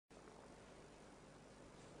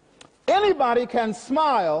Anybody can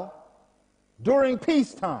smile during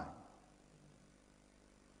peacetime.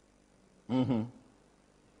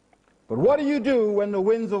 But what do you do when the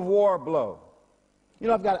winds of war blow? You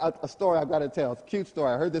know, I've got a story I've got to tell. It's a cute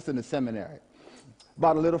story. I heard this in the seminary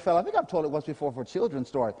about a little fellow. I think I've told it once before for a children's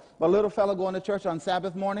story. But a little fellow going to church on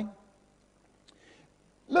Sabbath morning.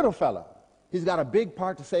 Little fellow. He's got a big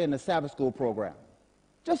part to say in the Sabbath school program.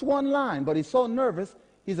 Just one line, but he's so nervous,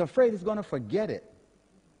 he's afraid he's going to forget it.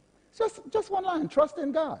 Just one line. Trust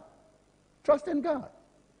in God. Trust in God.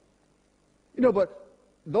 You know, but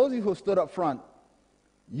those of you who stood up front,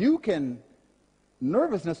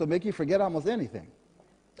 nervousness will make you forget almost anything.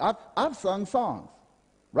 I've sung songs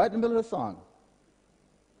right in the middle of the song.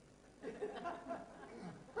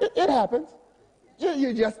 It happens.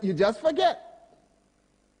 You just forget.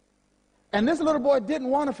 And this little boy didn't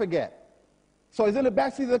want to forget. So he's in the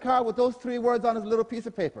backseat of the car with those 3 words on his little piece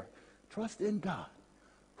of paper. Trust in God.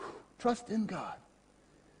 Trust in God.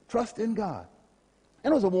 Trust in God.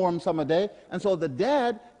 And it was a warm summer day, and so the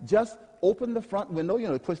dad just opened the front window, you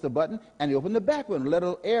know, he pushed the button, and he opened the back window, let a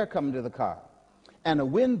little air come into the car. And the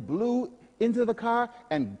wind blew into the car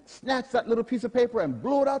and snatched that little piece of paper and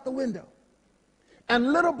blew it out the window. And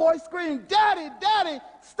the little boy screamed, "Daddy, Daddy,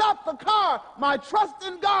 stop the car. My trust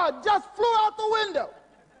in God just flew out the window."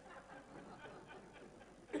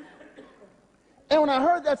 And when I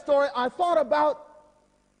heard that story, I thought about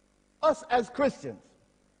us as Christians.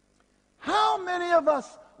 How many of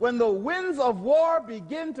us, when the winds of war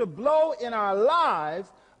begin to blow in our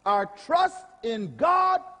lives, our trust in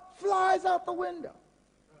God flies out the window?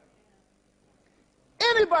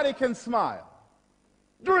 Anybody can smile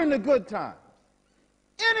during the good times.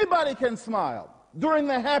 Anybody can smile during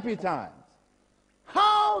the happy times.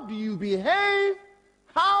 How do you behave?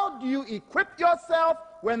 How do you equip yourself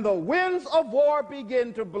when the winds of war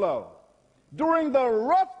begin to blow? During the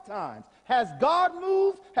rough times. Has God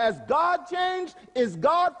moved? Has God changed? Is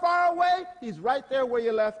God far away? He's right there where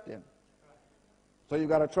you left him. So you've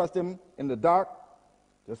got to trust him in the dark,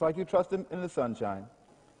 just like you trust him in the sunshine.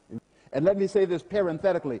 And let me say this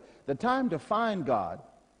parenthetically. The time to find God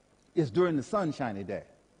is during the sunshiny day,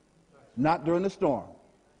 not during the storm.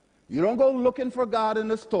 You don't go looking for God in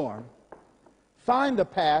the storm. Find the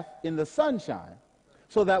path in the sunshine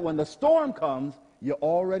so that when the storm comes, you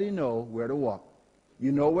already know where to walk.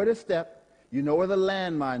 You know where to step. You know where the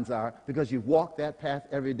landmines are because you've walked that path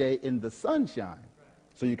every day in the sunshine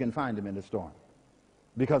so you can find them in the storm.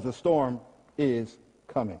 Because the storm is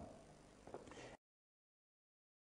coming.